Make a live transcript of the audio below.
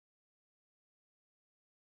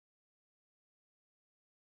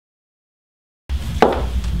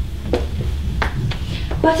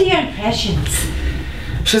What are your impressions?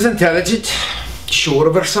 She's intelligent, sure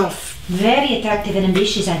of herself. Very attractive and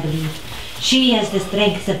ambitious, I believe. She has the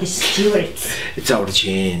strength of the Stuarts. It's our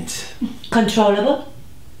genes. Controllable?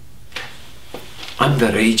 I'm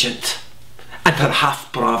the regent, and her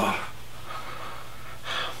half-brother.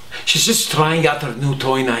 She's just trying out her new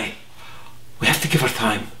toy now. We have to give her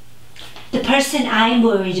time. The person I'm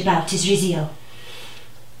worried about is Rizzio.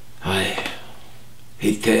 Aye.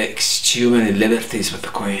 He takes too many liberties with the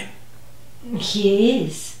Queen. He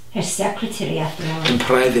is. Her secretary, after all. In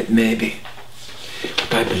private, maybe.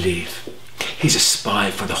 But I believe he's a spy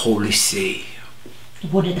for the Holy See.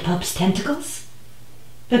 One of the Pope's tentacles?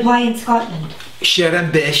 But why in Scotland? Sheer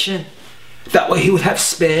ambition. That way he would have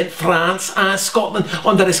Spain, France and Scotland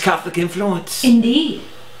under his Catholic influence. Indeed.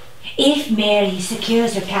 If Mary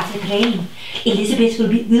secures her Catholic reign, Elizabeth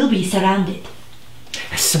will be surrounded.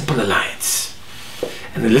 A simple alliance.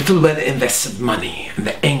 And a little well-invested money. And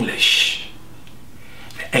the English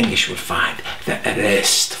will find the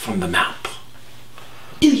rest from the map.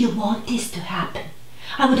 Do you want this to happen?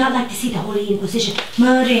 I would not like to see the Holy Inquisition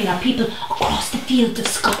murdering our people across the fields of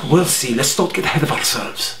Scotland. We'll see. Let's not get ahead of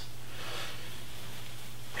ourselves.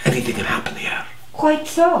 Anything can happen here. Quite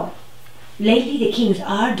so. Lately the kings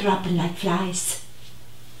are dropping like flies.